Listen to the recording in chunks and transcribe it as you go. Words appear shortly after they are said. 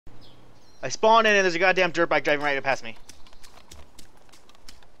I spawned in and there's a goddamn dirt bike driving right past me.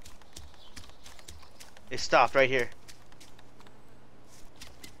 It stopped right here.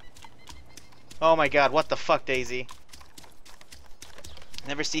 Oh my god, what the fuck, DayZ?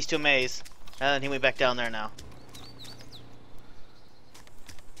 Never cease to amaze. And then he went back down there now.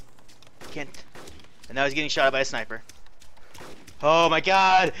 Can't. And now he's getting shot at by a sniper. Oh my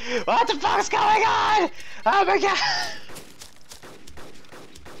god! What the fuck is going on? Oh my god!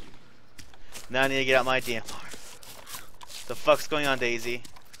 Now I need to get out my DMR. The fuck's going on, DayZ?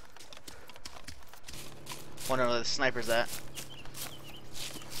 Wonder where the sniper's at.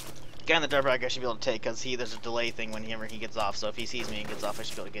 Guy in the dirt bike I should be able to take because there's a delay thing whenever he gets off. So if he sees me and gets off, I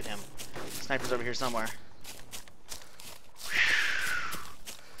should be able to get him. Sniper's over here somewhere.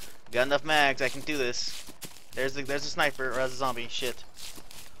 Got enough mags, I can do this. There's a sniper, or there's a zombie. Shit.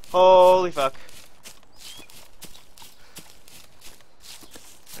 Holy fuck.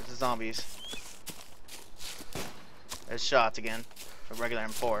 There's the zombies. There's shots again. From regular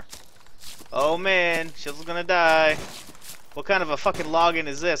M4. Oh man, Shizzle's gonna die. What kind of a fucking login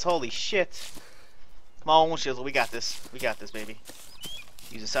is this? Holy shit. Come on, Shizzle, we got this. We got this, baby.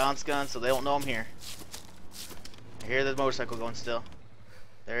 Use a silence gun so they don't know I'm here. I hear the motorcycle going still.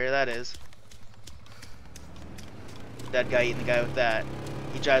 There that is. That guy eating the guy with that.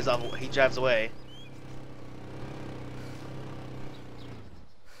 He drives off. He drives away.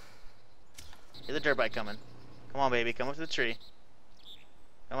 Here's the dirt bike coming. Come on, baby. Come up to the tree.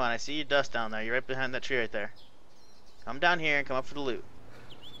 Come on. I see your dust down there. You're right behind that tree right there. Come down here and come up for the loot.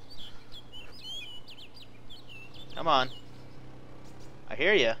 Come on. I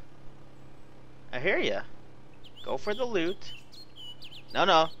hear ya. I hear ya. Go for the loot. No,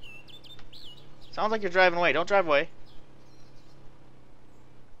 no. Sounds like you're driving away. Don't drive away.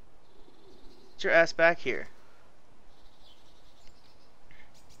 Get your ass back here.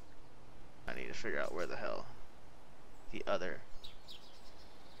 I need to figure out where the hell the other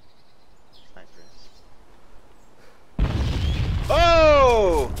sniper is.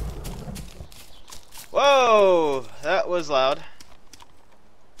 Oh! Whoa! That was loud.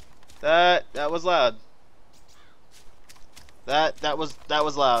 That was loud. That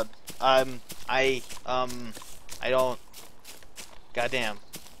was loud. I don't. Goddamn.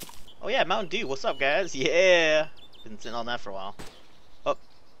 Oh yeah, Mountain Dew. What's up, guys? Yeah. Been sitting on that for a while. Oh,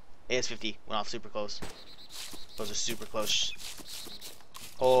 AS50 went off super close. Those are super close.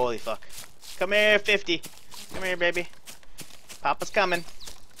 Holy fuck. Come here, 50. Come here, baby. Papa's coming.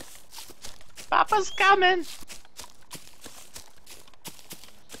 Papa's coming.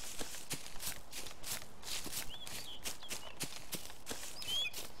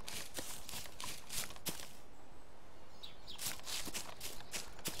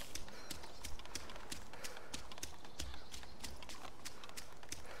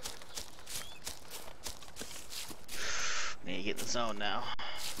 Need to get in the zone now.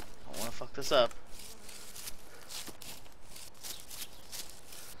 I don't want to fuck this up.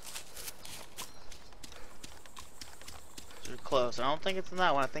 They're close. I don't think it's in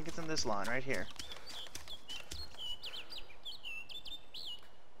that one. I think it's in this line right here.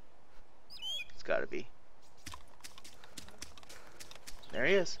 It's gotta be. There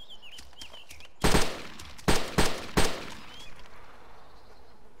he is.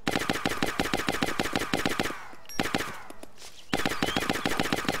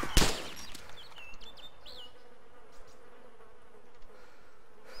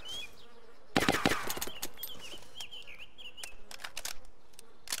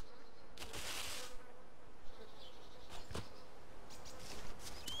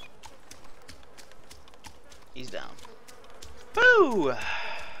 He's down. Boo!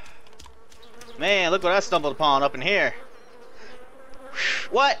 Man, look what I stumbled upon up in here.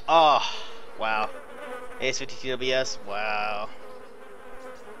 What? Oh, wow. AS50 TWS. Wow.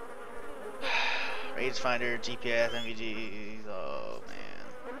 Rangefinder, GPS, MVGs. Oh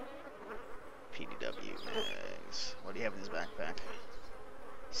man. PDW mags. What do you have in his backpack?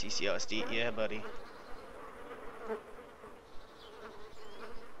 CCOSD. Yeah, buddy.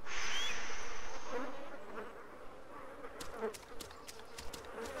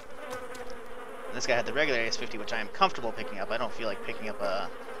 This guy had the regular AS50, which I am comfortable picking up. I don't feel like picking up a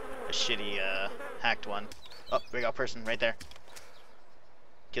shitty hacked one. Oh, we got a person right there.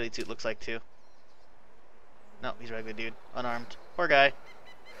 Ghillie suit looks like too. No, he's a regular dude, unarmed. Poor guy.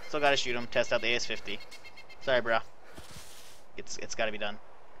 Still gotta shoot him. Test out the AS50. Sorry, bro. It's gotta be done.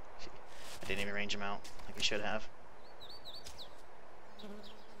 I didn't even range him out like I should have.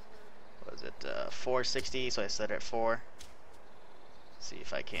 What was it? 460. So I set it at 4. See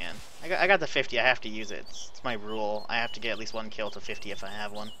if I can. I got the 50. I have to use it. It's my rule. I have to get at least one kill to 50 if I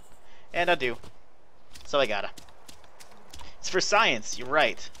have one. And I do. So I gotta. It's for science. You're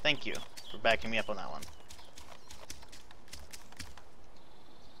right. Thank you for backing me up on that one.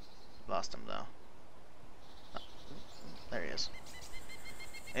 Lost him though. Oh, there he is.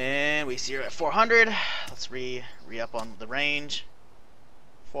 And we see her at 400. Let's re-up on the range.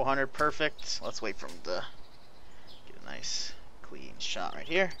 400, perfect. Let's wait for him to get a nice clean shot right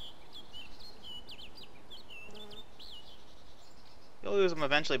here. You'll lose him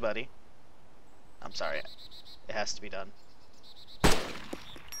eventually, buddy. I'm sorry. It has to be done.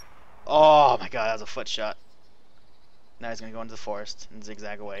 Oh my god, that was a foot shot. Now he's gonna go into the forest and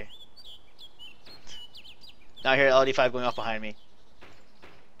zigzag away. Now I hear LD5 going off behind me.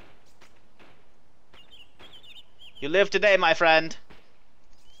 You live today, my friend.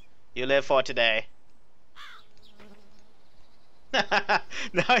 You live for today.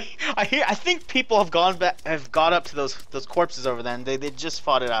 Now I think people have gone up to those corpses over there, and they just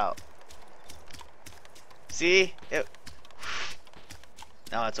fought it out. See?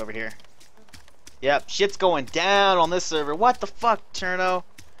 Now it's over here. Yep, shit's going down on this server. What the fuck, Cherno?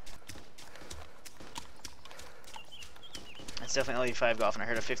 That's definitely LE5 golf, and I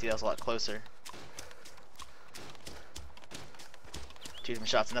heard a 50 that was a lot closer. 2 different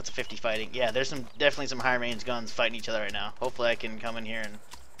shots, and that's a 50 fighting. Yeah, there's definitely some high range guns fighting each other right now. Hopefully I can come in here and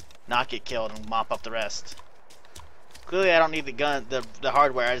not get killed and mop up the rest. Clearly I don't need the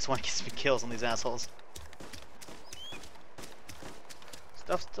hardware, I just want to get some kills on these assholes.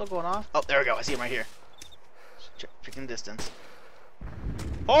 Stuff's still going off. Oh, there we go, I see him right here. Checking distance.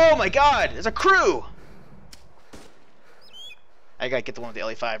 Oh my god, there's a crew! I gotta get the one with the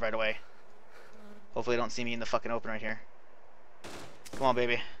LE5 right away. Hopefully they don't see me in the fucking open right here. Come on,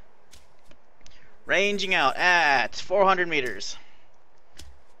 baby. Ranging out at 400 meters.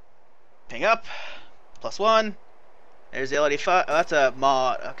 Ping up. +1. There's the LD5. Oh, that's a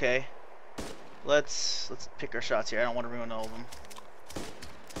mod. Okay. Let's pick our shots here. I don't want to ruin all of them.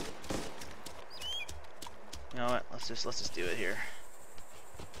 You know what? Let's just do it here.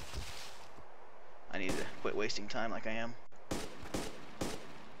 I need to quit wasting time like I am.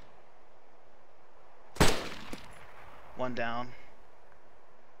 One down.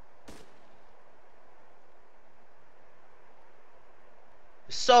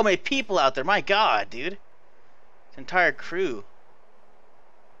 There's so many people out there. My god, dude. This entire crew.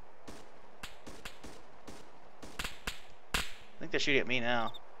 I think they're shooting at me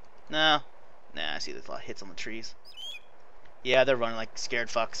now. No. Nah, I see there's a lot of hits on the trees. Yeah, they're running like scared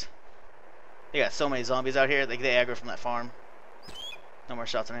fucks. They got so many zombies out here. They aggro from that farm. No more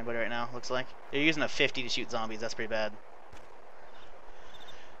shots on anybody right now, looks like. They're using a 50 to shoot zombies. That's pretty bad.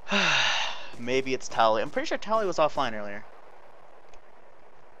 Maybe it's Tally. I'm pretty sure Tally was offline earlier.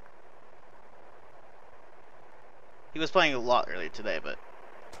 He was playing a lot earlier today, but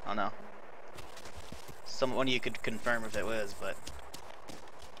I don't know. One of you could confirm if it was, but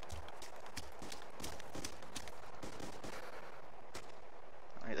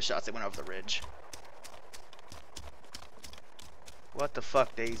I hear the shots that went over the ridge. What the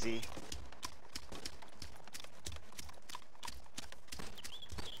fuck, DayZ? Did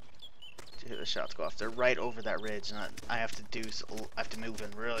you hear the shots go off? They're right over that ridge, and I have to move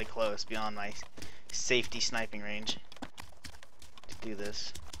in really close beyond my safety sniping range to do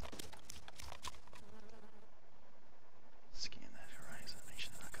this. Scan that horizon, make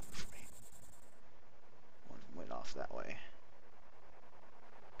sure they're not coming for me. One of them went off that way.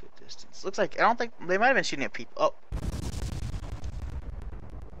 Good distance. Looks like, I don't think, they might have been shooting at people. Oh.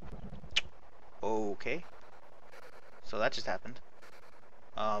 Okay. So that just happened.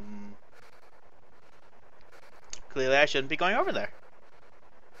 Clearly I shouldn't be going over there.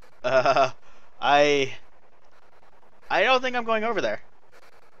 I don't think I'm going over there.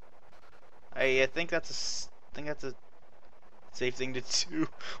 I think that's a safe thing to do.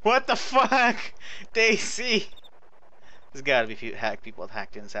 What the fuck? DayZ. There's gotta be people with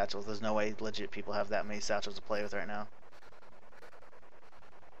hacked in satchels. There's no way legit people have that many satchels to play with right now.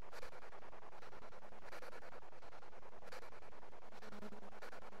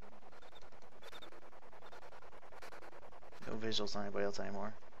 No visuals on anybody else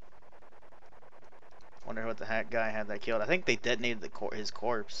anymore. Wonder what the hack guy had that killed. I think they detonated his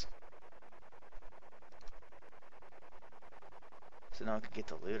corpse. So no one could get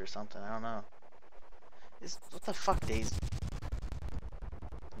the loot or something. I don't know. What the fuck, DayZ?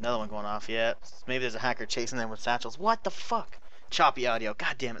 Another one going off. Yeah. Maybe there's a hacker chasing them with satchels. What the fuck? Choppy audio.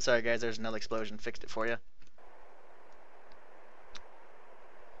 God damn it. Sorry guys. There's another explosion. Fixed it for you.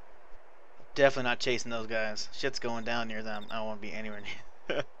 Definitely not chasing those guys. Shit's going down near them. I don't want to be anywhere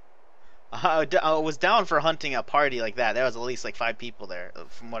near. I was down for hunting a party like that. There was at least like 5 people there,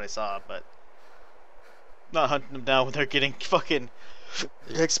 from what I saw, but not hunting them down when they're getting fucking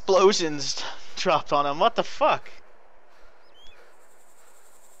explosions dropped on them. What the fuck?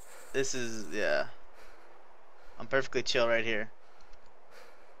 This is, yeah. I'm perfectly chill right here.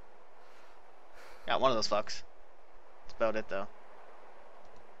 Got one of those fucks. That's about it though.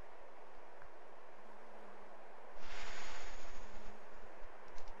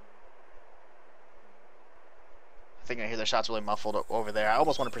 I think I hear their shots really muffled over there. I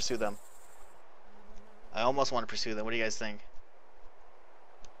almost want to pursue them. What do you guys think?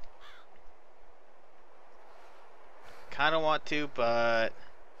 Kind of want to, but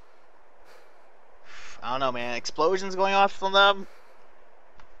I don't know, man. Explosions going off from them.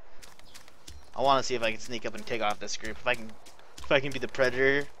 I want to see if I can sneak up and take off this group. If I can be the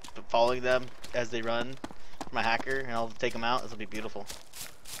predator, following them as they run, I'm a hacker, and I'll take them out. This will be beautiful.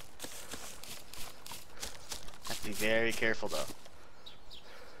 Have to be very careful though.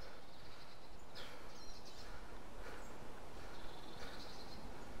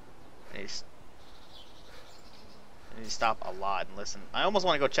 I need to stop a lot and listen. I almost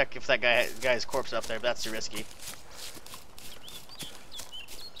want to go check if that guy's corpse is up there, but that's too risky.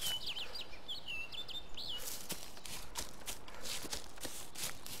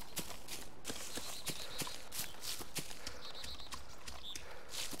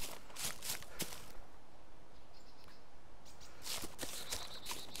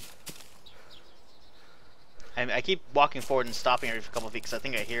 I keep walking forward and stopping every couple of feet because I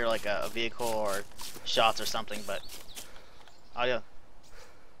think I hear like a vehicle or shots or something, but audio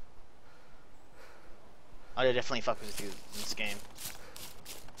definitely fucks with you in this game.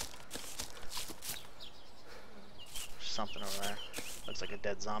 There's something over there. Looks like a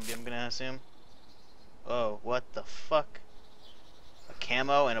dead zombie, I'm gonna assume. Oh, what the fuck? A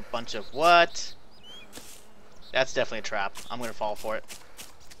camo and a bunch of what? That's definitely a trap. I'm gonna fall for it.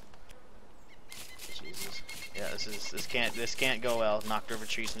 Jesus. Yeah, this can't go well. Knocked over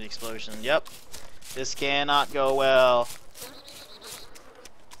trees in the explosion. Yep. This cannot go well.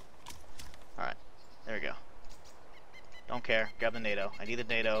 Alright. There we go. Don't care. Grab the NATO. I need the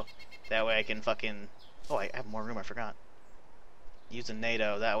NATO. That way I can fucking... Oh, I have more room. I forgot. Use the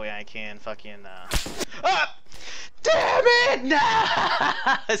NATO. That way I can fucking... Ah! Damn it!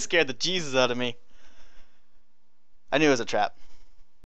 Nah! That scared the Jesus out of me. I knew it was a trap.